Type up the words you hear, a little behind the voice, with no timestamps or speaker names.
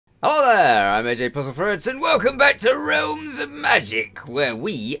Hello there, I'm AJ PuzzleFerret, and welcome back to Realms of Magic, where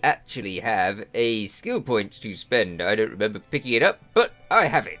we actually have a skill point to spend. I don't remember picking it up, but I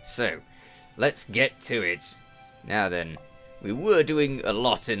have it, so let's get to it. Now then, we were doing a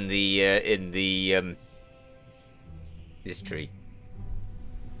lot in the this tree.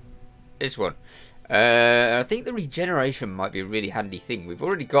 This one. I think the regeneration might be a really handy thing. We've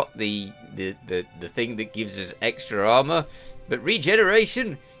already got the thing that gives us extra armor, but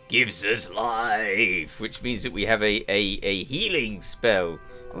regeneration gives us life, which means that we have a healing spell.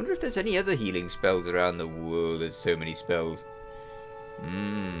 I wonder if there's any other healing spells around the world. There's so many spells.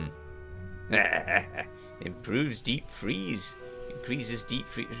 Improves deep freeze. Increases deep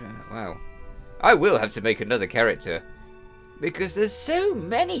freeze. Wow. I will have to make another character, because there's so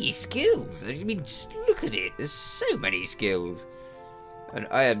many skills. I mean, just look at it. There's so many skills. And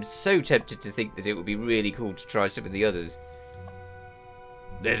I am so tempted to think that it would be really cool to try some of the others.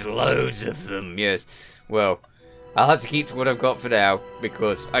 There's loads of them, yes. Well, I'll have to keep to what I've got for now,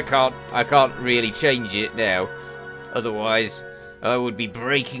 because I can't really change it now. Otherwise, I would be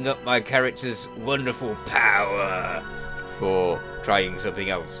breaking up my character's wonderful power for trying something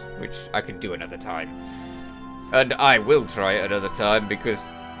else, which I can do another time. And I will try it another time,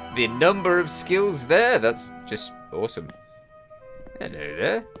 because the number of skills there, that's just awesome. Hello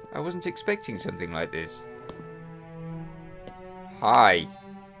there. I wasn't expecting something like this. Hi.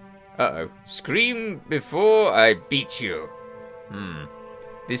 Uh-oh. Scream before I beat you.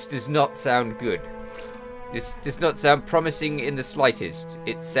 This does not sound good. This does not sound promising in the slightest.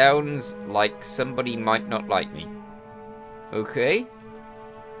 It sounds like somebody might not like me. Okay.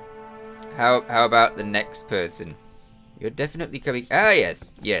 How about the next person? You're definitely coming... Ah,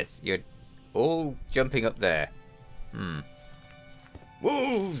 yes. Yes, you're all jumping up there.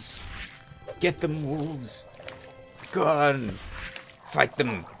 Wolves! Get them, wolves. Go on. Fight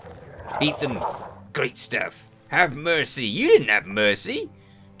them. Beat them. Great stuff. Have mercy. You didn't have mercy.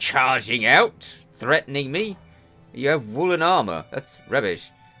 Charging out. Threatening me. You have woolen armor. That's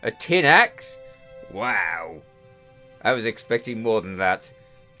rubbish. A tin axe? Wow. I was expecting more than that.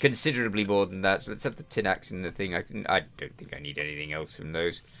 Considerably more than that. So let's have the tin axe in the thing. I don't think I need anything else from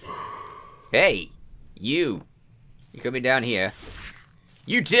those. Hey. You. You coming down here?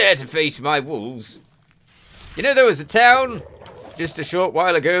 You dare to face my wolves? You know there was a town just a short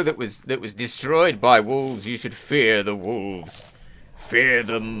while ago that was destroyed by wolves. You should fear the wolves. Fear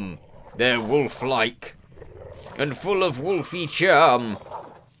them. They're wolf-like and full of wolfy charm.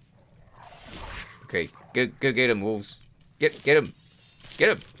 Okay, go get them, wolves. Get them. Get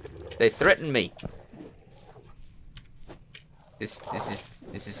them. They threaten me. This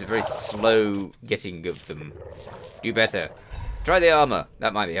is a very slow getting of them. Do better. Try the armor.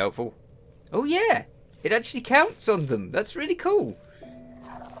 That might be helpful. Oh yeah. It actually counts on them. That's really cool.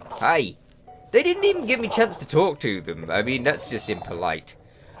 Hi. They didn't even give me a chance to talk to them. I mean, that's just impolite.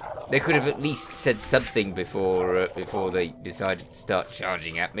 They could have at least said something before they decided to start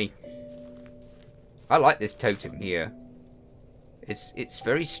charging at me. I like this totem here. It's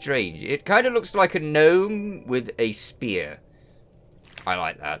very strange. It kind of looks like a gnome with a spear. I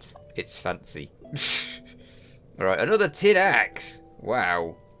like that. It's fancy. Alright, another tin axe.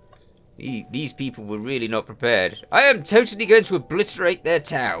 Wow. These people were really not prepared. I am totally going to obliterate their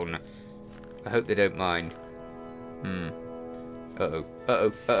town. I hope they don't mind. Uh-oh.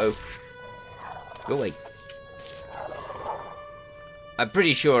 Uh-oh. Uh-oh. Go away. I'm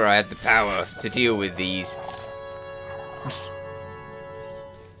pretty sure I had the power to deal with these.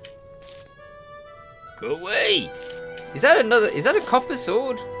 Go away! Is that a copper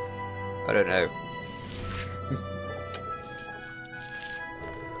sword? I don't know.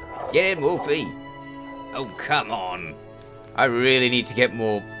 Get him, Wolfie! Oh, come on. I really need to get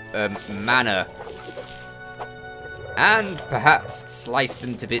more mana. And perhaps slice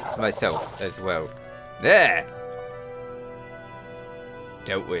them to bits myself as well. There!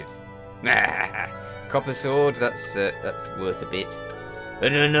 Dealt with. Copper sword, that's worth a bit.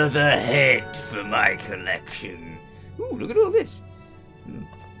 And another head for my collection. Ooh, look at all this.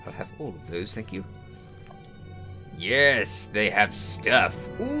 I'll have all of those, thank you. Yes, they have stuff.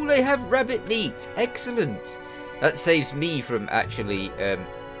 Ooh, they have rabbit meat. Excellent. That saves me from actually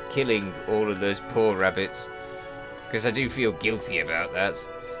killing all of those poor rabbits, because I do feel guilty about that.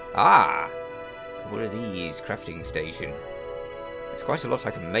 Ah, what are these? Crafting station. There's quite a lot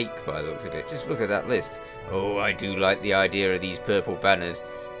I can make by the looks of it. Just look at that list. Oh, I do like the idea of these purple banners,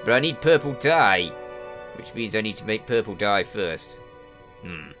 but I need purple dye, which means I need to make purple dye first.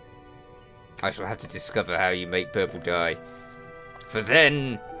 I shall have to discover how you make purple dye. For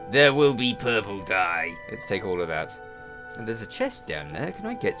then, there will be purple dye. Let's take all of that. And there's a chest down there. Can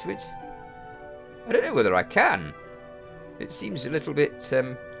I get to it? I don't know whether I can. It seems a little bit,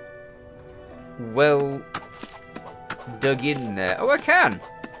 well dug in there. Oh, I can!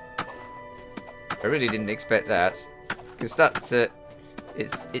 I really didn't expect that. Because that's,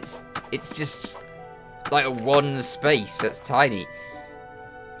 it's just like a one space. That's tiny.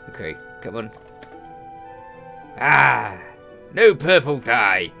 Okay, come on. Ah! No purple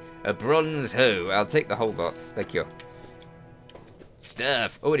dye! A bronze hoe. I'll take the whole lot. Thank you.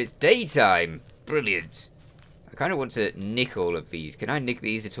 Stuff. Oh, and it's daytime. Brilliant. I kind of want to nick all of these. Can I nick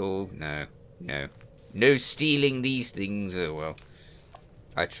these at all? No. No. No stealing these things. Oh, well.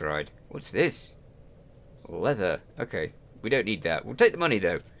 I tried. What's this? Leather. Okay. We don't need that. We'll take the money,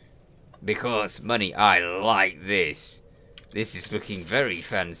 though. Because money. I like this. This is looking very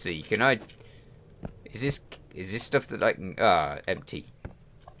fancy. Can I... Is this stuff that I can... Ah, empty.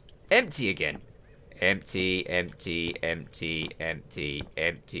 Empty again. Empty, empty, empty, empty,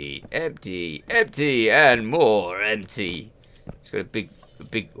 empty, empty, empty, and more empty. It's got a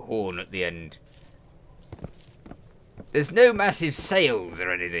big horn at the end. There's no massive sails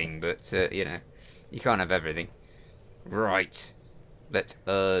or anything, but, you know, you can't have everything. Right. Let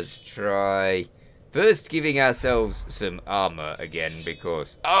us try first giving ourselves some armor again,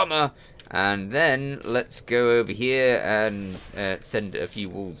 because armor, and then let's go over here and send a few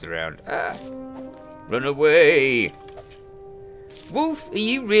wolves around. Ah. Run away! Wolf, are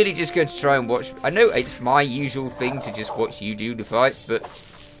you really just going to try and watch... I know it's my usual thing to just watch you do the fight, but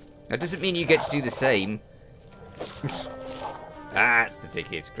that doesn't mean you get to do the same. That's the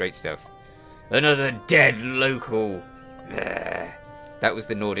ticket. Great stuff. Another dead local. That was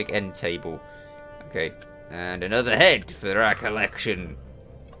the Nordic end table. Okay. And another head for our collection.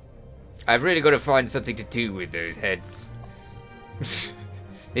 I've really got to find something to do with those heads.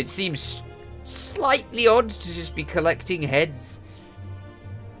 It seems slightly odd to just be collecting heads.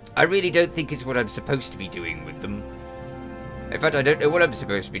 I really don't think it's what I'm supposed to be doing with them. In fact, I don't know what I'm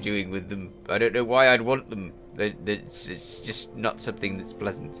supposed to be doing with them. I don't know why I'd want them. It's just not something that's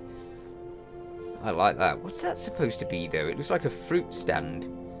pleasant. I like that. What's that supposed to be, though? It looks like a fruit stand.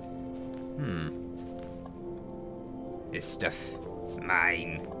 This stuff.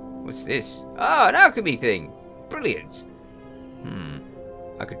 Mine. What's this? Ah, an alchemy thing. Brilliant.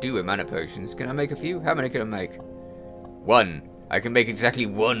 I could do with mana potions. Can I make a few? How many can I make? 1. I can make exactly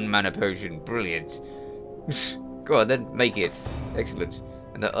 1 mana potion. Brilliant. Go on, then make it. Excellent.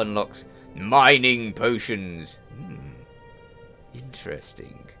 And that unlocks mining potions.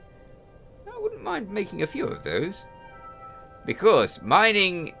 Interesting. I wouldn't mind making a few of those. Because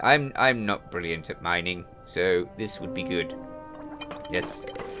mining, I'm not brilliant at mining, so this would be good. Yes.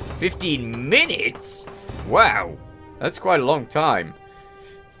 15 minutes? Wow. That's quite a long time.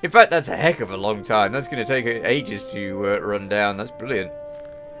 In fact, that's a heck of a long time. That's going to take ages to run down. That's brilliant.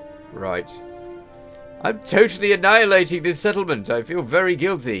 Right. I'm totally annihilating this settlement. I feel very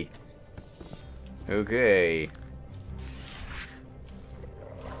guilty. Okay.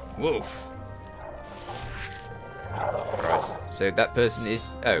 Wolf. Right. So that person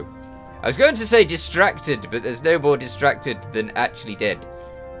is... Oh. I was going to say distracted, but there's no more distracted than actually dead.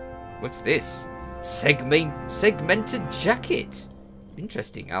 What's this? Segmented jacket.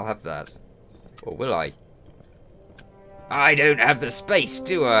 Interesting, I'll have that. Or will I? I don't have the space,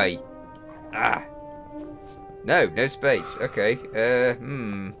 do I? Ah. No, no space. Okay.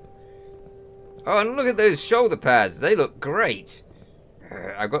 Oh, and look at those shoulder pads. They look great.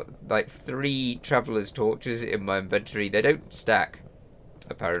 I've got like 3 traveler's torches in my inventory. They don't stack,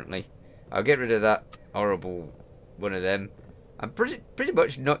 apparently. I'll get rid of that horrible one of them. I'm pretty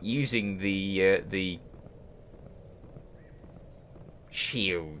much not using the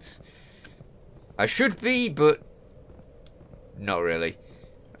shields. I should be, but not really.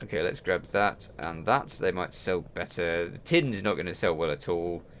 Okay, let's grab that and that. They might sell better. The tin's not going to sell well at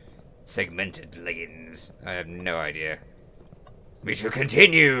all. Segmented leggings. I have no idea. We shall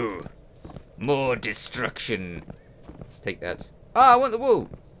continue. More destruction. Take that. Ah, I want the wool.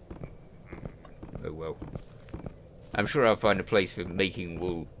 Oh well. I'm sure I'll find a place for making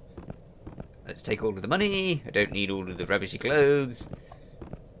wool. Let's take all of the money. I don't need all of the rubbishy clothes.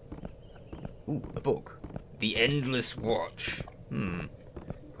 Ooh, a book. The Endless Watch.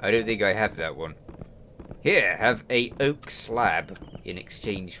 I don't think I have that one. Here, have a oak slab in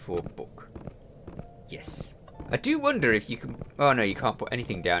exchange for a book. Yes. I do wonder if you can... Oh no, you can't put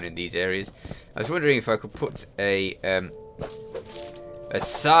anything down in these areas. I was wondering if I could put a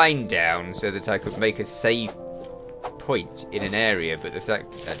sign down so that I could make a save point in an area, but the fact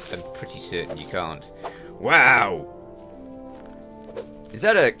I'm pretty certain you can't. Wow! Is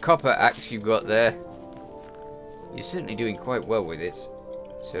that a copper axe you've got there? You're certainly doing quite well with it.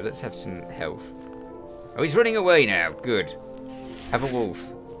 So let's have some health. Oh, he's running away now. Good. Have a wolf.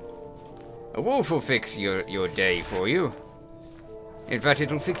 A wolf will fix your day for you. In fact,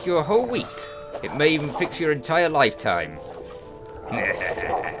 it'll fix your whole week. It may even fix your entire lifetime.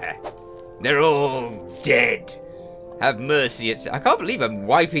 They're all dead. Have mercy. I can't believe I'm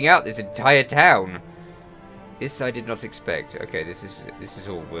wiping out this entire town. This I did not expect. Okay, this is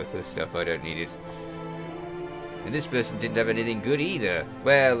all worthless stuff. I don't need it. And this person didn't have anything good either.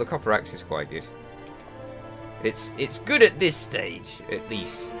 Well, the copper axe is quite good. It's good at this stage, at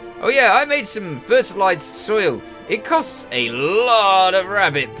least. Oh yeah, I made some fertilized soil. It costs a lot of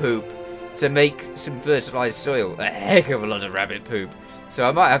rabbit poop to make some fertilized soil. A heck of a lot of rabbit poop. So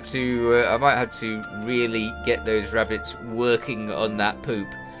I might have to really get those rabbits working on that poop.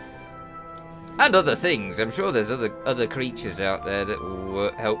 And other things. I'm sure there's other creatures out there that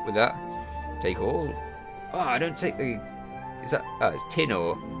will help with that. Take all. Oh, I don't take the... Is that... Oh, it's tin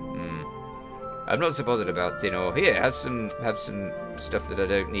ore. I'm not so bothered about tin ore. Here, have some stuff that I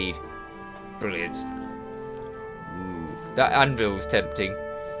don't need. Brilliant. Ooh, that anvil's tempting.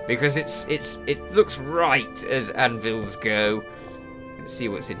 Because it looks right as anvils go. Let's see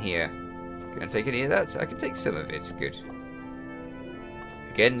what's in here. Can I take any of that? I can take some of it. Good.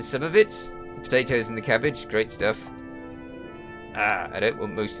 Again, some of it. The potatoes and the cabbage. Great stuff. Ah, I don't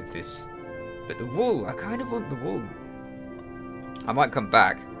want most of this. But the wool. I kind of want the wool. I might come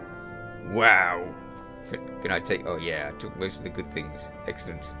back. Wow. Can I take... Oh, yeah. I took most of the good things.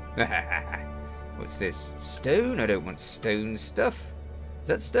 Excellent. What's this? Stone? I don't want stone stuff. Is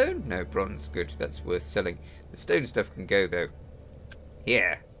that stone? No, bronze. Good. That's worth selling. The stone stuff can go, though.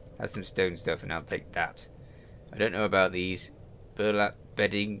 Here. Have some stone stuff, and I'll take that. I don't know about these. Burlap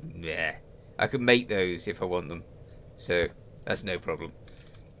bedding. Yeah. I can make those if I want them. So, that's no problem.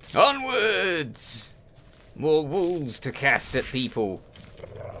 Onwards! More wolves to cast at people.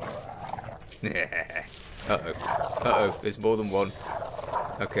 Uh-oh. Uh-oh, there's more than one.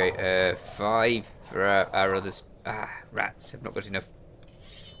 Okay, 5 for our others. Ah, rats. I've not got enough.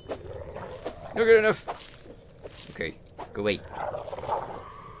 Not good enough. Okay, go away.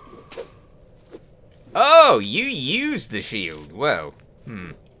 Oh, you used the shield. Well,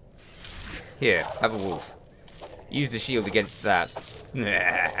 Here, have a wolf. Use the shield against that.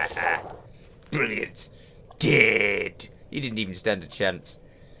 Brilliant. Dead. You didn't even stand a chance.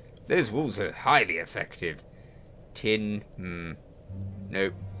 Those wolves are highly effective. Tin.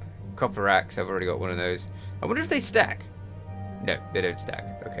 Nope. Copper axe. I've already got one of those. I wonder if they stack. No, they don't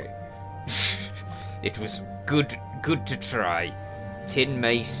stack. Okay. It was good to try. Tin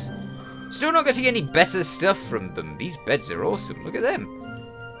mace. Still not getting any better stuff from them. These beds are awesome. Look at them.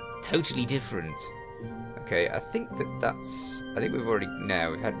 Totally different. Okay, I think that's... I think we've already...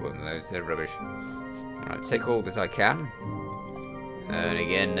 No, we've had one of those. They're rubbish. Alright, take all that I can. And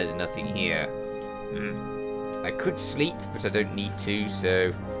again, there's nothing here. I could sleep, but I don't need to,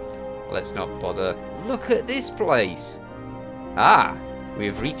 so... Let's not bother. Look at this place! Ah! We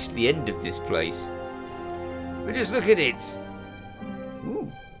have reached the end of this place. But just look at it!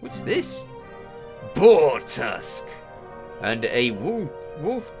 Ooh, what's this? Boar tusk! And a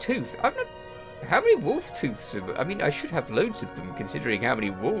wolf tooth. I'm not... How many wolf tooths? I mean, I should have loads of them, considering how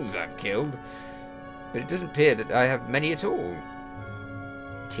many wolves I've killed. But it doesn't appear that I have many at all.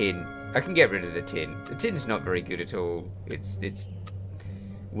 Tin. I can get rid of the tin. The tin's not very good at all. It's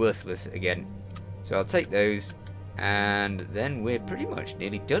worthless again. So I'll take those. And then we're pretty much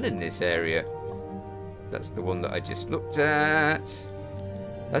nearly done in this area. That's the one that I just looked at.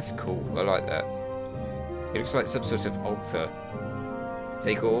 That's cool. I like that. It looks like some sort of altar.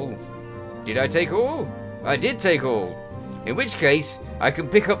 Take all. Did I take all? I did take all. In which case, I can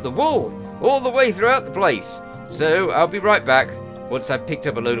pick up the wool all the way throughout the place. So I'll be right back once I've picked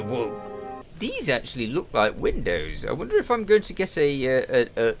up a load of wool. These actually look like windows. I wonder if I'm going to get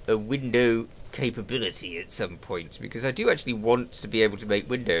a window capability at some point, because I do actually want to be able to make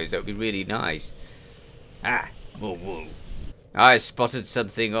windows. That would be really nice. Ah, more wool. I spotted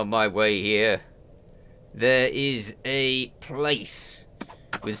something on my way here. There is a place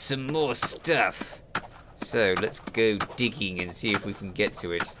with some more stuff. So let's go digging and see if we can get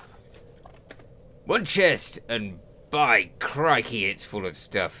to it. One chest, and by crikey, it's full of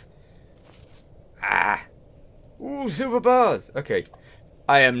stuff. Ah. Ooh, silver bars. Okay.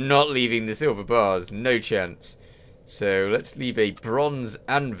 I am not leaving the silver bars. No chance. So let's leave a bronze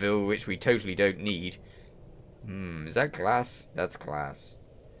anvil, which we totally don't need. Is that glass? That's glass.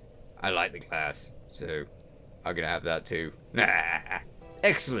 I like the glass, so I'm going to have that too.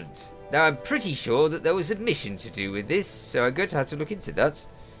 Excellent. Now I'm pretty sure that there was a mission to do with this, so I'm going to have to look into that.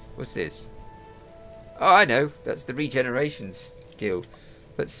 What's this? Oh, I know. That's the regeneration skill.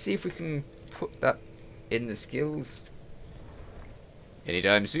 Let's see if we can put that in the skills.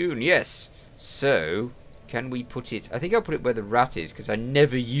 Anytime soon, yes. So, can we put it... I think I'll put it where the rat is, because I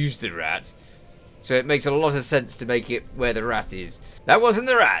never use the rat. So it makes a lot of sense to make it where the rat is. That wasn't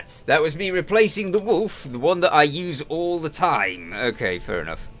the rat. That was me replacing the wolf, the one that I use all the time. Okay, fair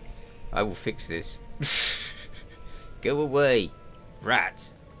enough. I will fix this. Go away.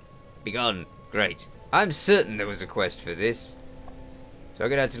 Rat. Be gone. Great. I'm certain there was a quest for this. So I'm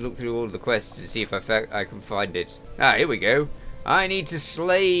going to have to look through all the quests and see if I can find it. Ah, here we go. I need to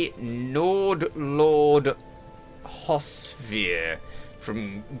slay Nord Lord Hosfir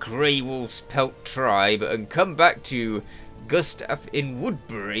from Greywolfs Pelt tribe and come back to Gustav in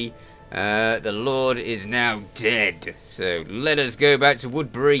Woodbury. The Lord is now dead. So let us go back to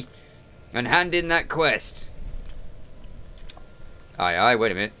Woodbury and hand in that quest. Aye,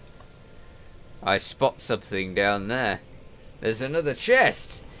 wait a minute. I spot something down there. There's another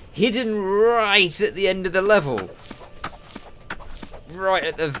chest hidden right at the end of the level. Right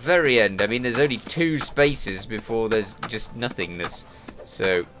at the very end. I mean, there's only 2 spaces before there's just nothingness.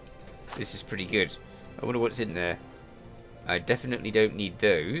 So, this is pretty good. I wonder what's in there. I definitely don't need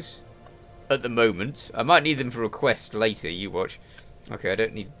those at the moment. I might need them for a quest later, you watch. Okay, I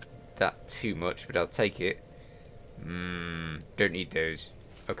don't need that too much, but I'll take it. Don't need those.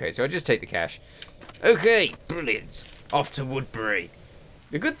 Okay, so I'll just take the cash. Okay, brilliant. Off to Woodbury.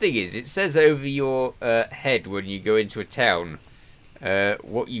 The good thing is, it says over your head when you go into a town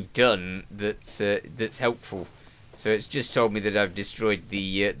what you've done that's helpful. So it's just told me that I've destroyed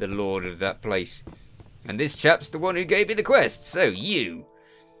the lord of that place. And this chap's the one who gave me the quest. So you,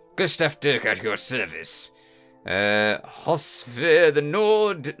 Gustav Dirk, at your service. Hosfir the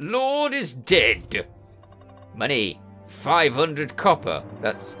Lord is dead. Money, 500 copper.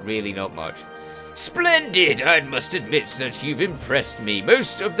 That's really not much. Splendid! I must admit that you've impressed me.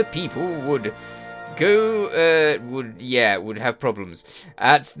 Most of the people would have problems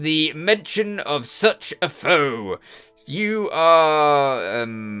at the mention of such a foe. You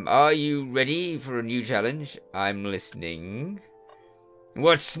are you ready for a new challenge? I'm listening.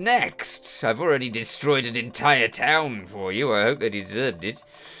 What's next? I've already destroyed an entire town for you. I hope they deserved it.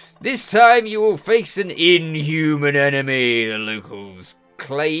 This time you will face an inhuman enemy. The locals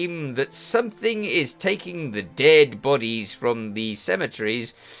claim that something is taking the dead bodies from the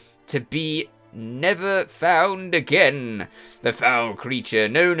cemeteries to be never found again. The foul creature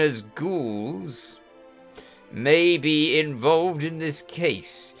known as ghouls may be involved in this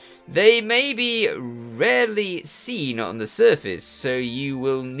case. They may be rarely seen on the surface, so you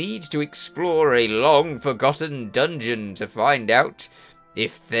will need to explore a long-forgotten dungeon to find out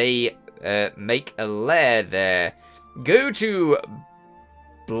if they make a lair there. Go to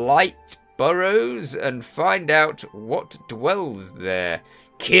Blight Burrows and find out what dwells there.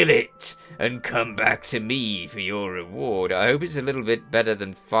 Kill it and come back to me for your reward. I hope it's a little bit better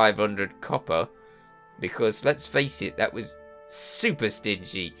than 500 copper, because let's face it, that was super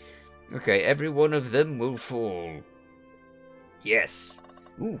stingy. Okay, every one of them will fall. Yes.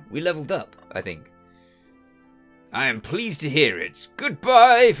 Ooh, we leveled up, I think. I am pleased to hear it.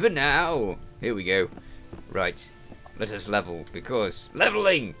 Goodbye for now. Here we go. Right. Let us level, because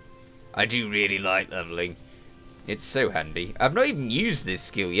leveling! I do really like leveling. It's so handy. I've not even used this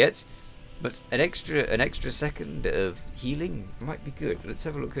skill yet, but an extra second of healing might be good. Let's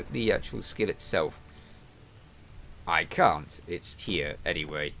have a look at the actual skill itself. I can't. It's here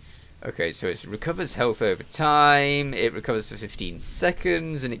anyway. Okay, so it recovers health over time, it recovers for 15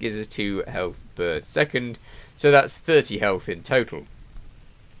 seconds, and it gives us 2 health per second. So that's 30 health in total,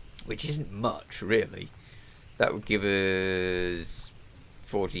 which isn't much, really. That would give us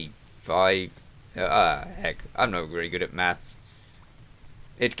 45. Heck, I'm not very good at maths.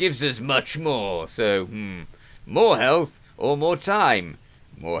 It gives us much more, so, more health or more time.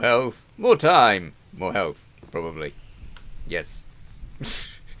 More health, more time, more health, probably. Yes.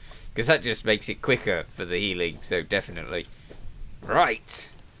 Because that just makes it quicker for the healing, so definitely.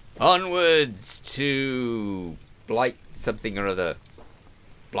 Right. Onwards to Blight something or other.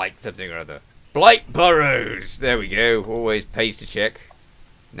 Blight something or other. Blight Burrows! There we go. Always pays to check.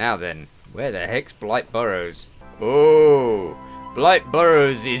 Now then, where the heck's Blight Burrows? Oh, Blight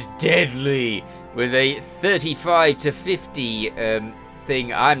Burrows is deadly with a 35 to 50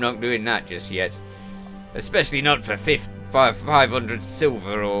 thing. I'm not doing that just yet. Especially not for 500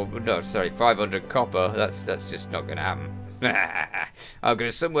 silver or, no, sorry, 500 copper. That's just not going to happen. I'll go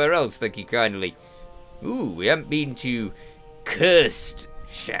somewhere else, thank you kindly. Ooh, we haven't been to Cursed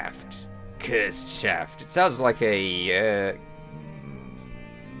Shaft. Cursed Shaft. It sounds like a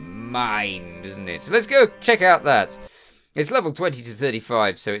mine, doesn't it? So let's go check out that. It's level 20 to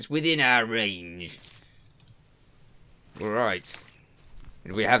 35, so it's within our range. Right.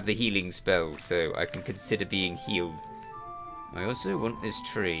 And we have the healing spell, so I can consider being healed. I also want this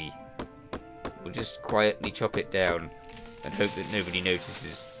tree. We'll just quietly chop it down and hope that nobody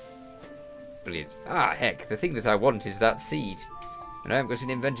notices. Brilliant. Ah, heck, the thing that I want is that seed. And I haven't got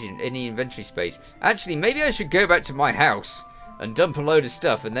any inventory space. Actually, maybe I should go back to my house and dump a load of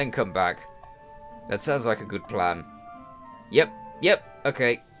stuff and then come back. That sounds like a good plan. Yep,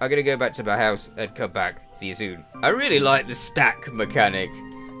 okay. I'm gonna go back to my house and come back. See you soon. I really like the stack mechanic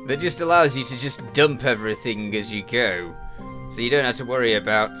that just allows you to just dump everything as you go. So you don't have to worry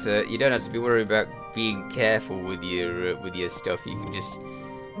about, be worried about being careful with your stuff. You can just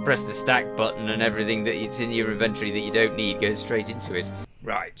press the stack button and everything that it's in your inventory that you don't need goes straight into it.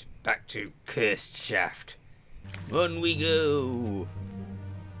 Right, back to Cursed Shaft. On we go.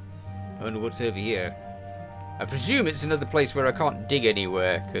 I wonder what's over here. I presume it's another place where I can't dig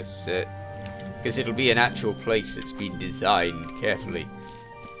anywhere, because it'll be an actual place that's been designed carefully.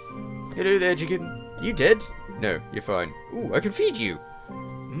 Hello there, chicken. You dead? No, you're fine. Ooh, I can feed you.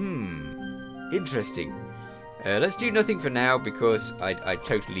 Interesting. Let's do nothing for now, because I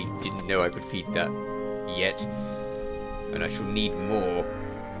totally didn't know I could feed that yet. And I shall need more.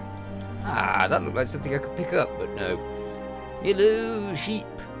 Ah, that looked like something I could pick up, but no. Hello, sheep.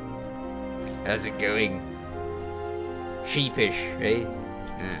 How's it going? Sheepish, eh?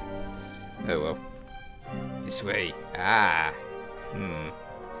 Oh well. This way. Ah.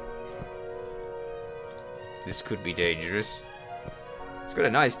 This could be dangerous. It's got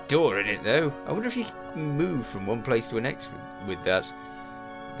a nice door in it, though. I wonder if you can move from one place to the next with that.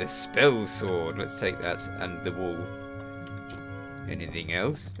 The spell sword. Let's take that. And the wool. Anything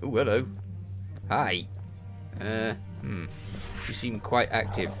else? Oh, hello. Hi. You seem quite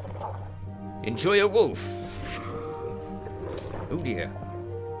active. Enjoy a wolf. Oh dear.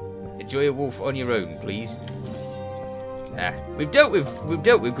 Enjoy a wolf on your own, please. Ah, we've dealt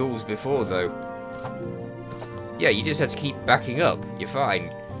with ghouls before, though. Yeah, you just have to keep backing up. You're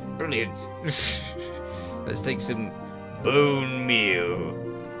fine. Brilliant. Let's take some bone meal.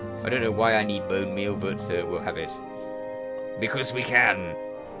 I don't know why I need bone meal, but we'll have it. Because we can.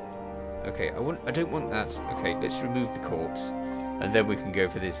 Okay, I don't want that. Okay, let's remove the corpse. And then we can go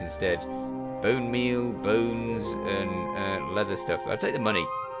for this instead. Bone meal, bones, and leather stuff. I'll take the money.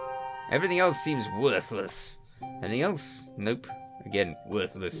 Everything else seems worthless. Anything else? Nope. Again,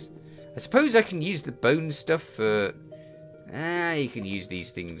 worthless. I suppose I can use the bone stuff for... you can use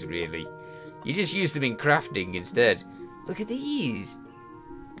these things, really. You just use them in crafting instead. Look at these.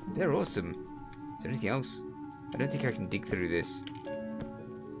 They're awesome. Is there anything else? I don't think I can dig through this.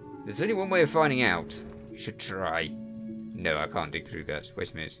 There's only one way of finding out. We should try. No, I can't dig through that.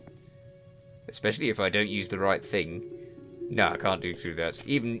 Wait a minute. Especially if I don't use the right thing. No, I can't dig through that.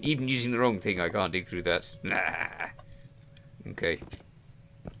 Even using the wrong thing, I can't dig through that. Nah. Okay.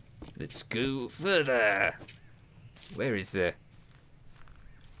 Let's go further. Where is there?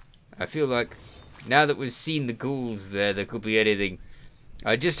 I feel like now that we've seen the ghouls there could be anything.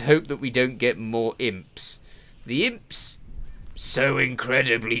 I just hope that we don't get more imps. The imps, so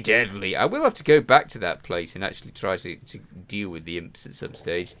incredibly deadly. I will have to go back to that place and actually try to deal with the imps at some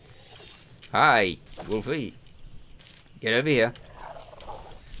stage. Hi, Wolfie. Get over here.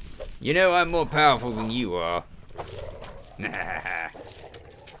 You know I'm more powerful than you are.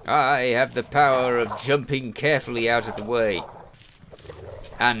 I have the power of jumping carefully out of the way.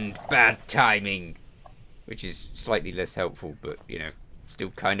 And bad timing. Which is slightly less helpful, but, you know, still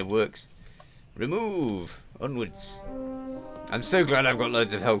kind of works. Remove. Onwards. I'm so glad I've got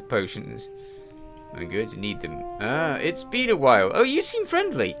loads of health potions. I'm going to need them. Ah, it's been a while. Oh, you seem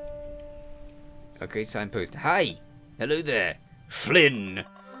friendly. Okay, signpost. Hi. Hello there. Flynn.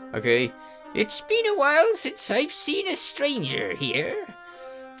 Okay. It's been a while since I've seen a stranger here.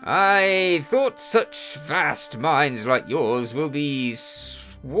 I thought such vast minds like yours will be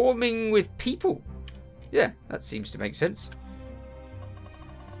swarming with people. Yeah, that seems to make sense.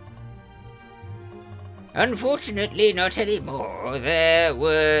 Unfortunately, not anymore. There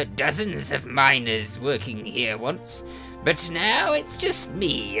were dozens of miners working here once, but now it's just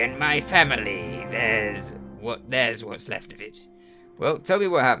me and my family. There's what's left of it. Well, tell me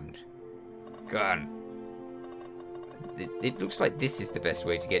what happened. Go on. It looks like this is the best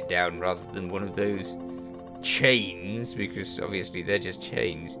way to get down rather than one of those chains, because obviously they're just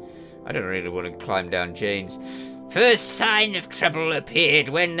chains. I don't really want to climb down chains. First sign of trouble appeared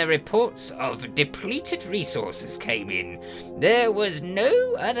when the reports of depleted resources came in. There was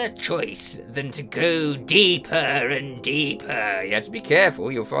no other choice than to go deeper and deeper. You have to be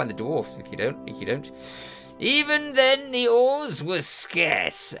careful, you'll find the dwarfs if you don't. Even then the ores were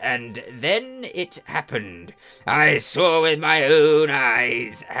scarce, and then it happened. I saw with my own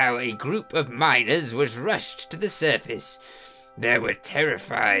eyes how a group of miners was rushed to the surface. They were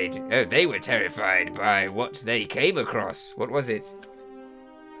terrified by what they came across. What was it?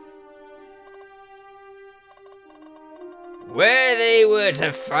 Where they were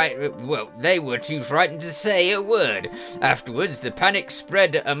to fight, well, they were too frightened to say a word. Afterwards, the panic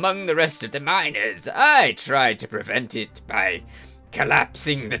spread among the rest of the miners. I tried to prevent it by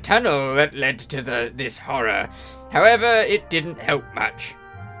collapsing the tunnel that led to this horror. However, it didn't help much.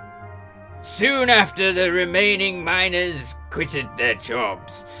 Soon after, the remaining miners quitted their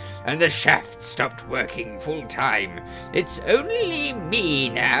jobs, and the shaft stopped working full-time. It's only me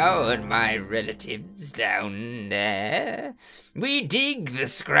now and my relatives down there. We dig the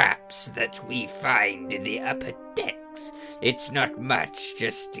scraps that we find in the upper decks. It's not much,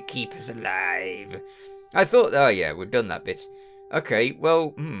 just to keep us alive. I thought, oh yeah, we've done that bit. Okay,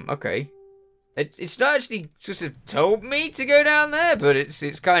 well, okay. It's not actually sort of told me to go down there, but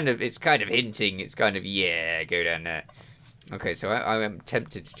it's kind of hinting. It's kind of, yeah, go down there. Okay, so I am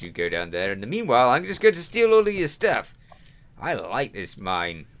tempted to go down there. In the meanwhile, I'm just going to steal all of your stuff. I like this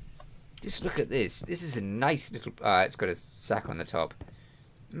mine. Just look at this. This is a nice little... it's got a sack on the top.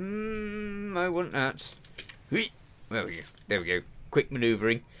 I want that. There we go. Quick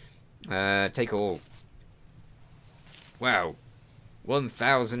manoeuvring. Take all. Wow.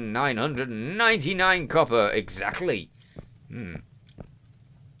 1,999 copper, exactly.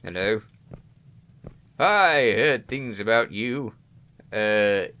 Hello. I heard things about you.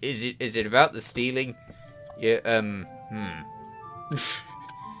 Is it about the stealing? Yeah,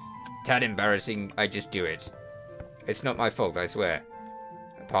 Tad embarrassing, I just do it. It's not my fault, I swear.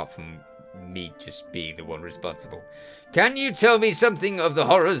 Apart from me just being the one responsible. Can you tell me something of the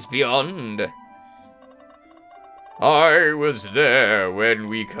horrors beyond? I was there when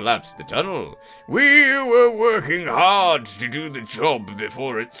we collapsed the tunnel. We were working hard to do the job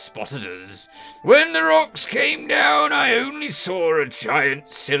before it spotted us. When the rocks came down, I only saw a giant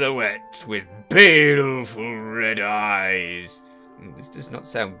silhouette with baleful red eyes. This does not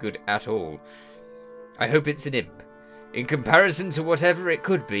sound good at all. I hope it's an imp. In comparison to whatever it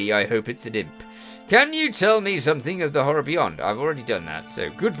could be, I hope it's an imp. Can you tell me something of the horror beyond? I've already done that, so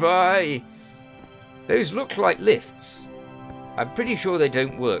goodbye. Those look like lifts. I'm pretty sure they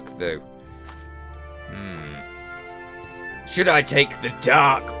don't work, though. Should I take the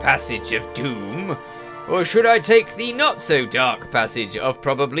dark passage of doom? Or should I take the not-so-dark passage of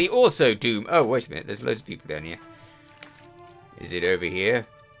probably also doom? Oh, wait a minute. There's loads of people down here. Is it over here?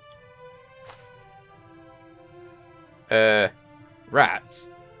 Rats?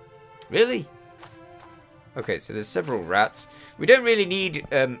 Really? Okay, so there's several rats. We don't really need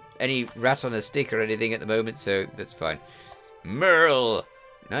any rat on a stick or anything at the moment, so that's fine. Merle,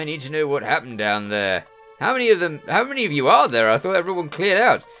 I need to know what happened down there. How many of you are there? I thought everyone cleared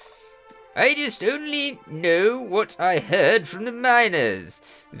out. I just only know what I heard from the miners.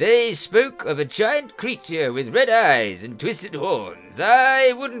 They spoke of a giant creature with red eyes and twisted horns.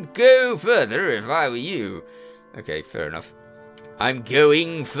 I wouldn't go further if I were you. Okay, fair enough. I'm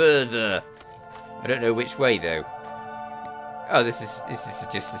going further. I don't know which way though. Oh, this is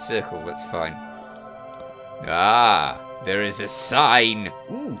just a circle. That's fine. Ah, there is a sign.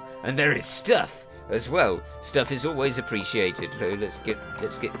 Ooh, and there is stuff as well. Stuff is always appreciated. So let's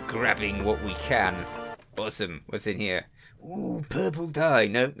get grabbing what we can. Awesome. What's in here? Ooh, purple dye.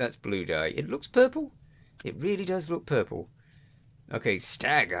 No, that's blue dye. It looks purple. It really does look purple. Okay,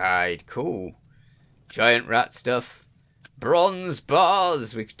 stag hide. Cool. Giant rat stuff. Bronze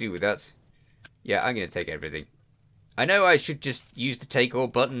bars. We could do with that. Yeah, I'm going to take everything. I know I should just use the take all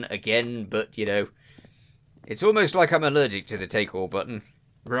button again, but, you know, it's almost like I'm allergic to the take all button.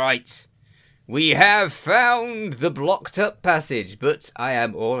 Right. We have found the blocked up passage, but I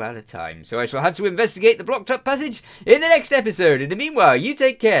am all out of time, so I shall have to investigate the blocked up passage in the next episode. In the meanwhile, you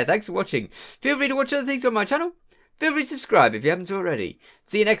take care. Thanks for watching. Feel free to watch other things on my channel. Feel free to subscribe if you haven't already.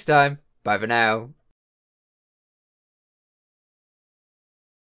 See you next time. Bye for now.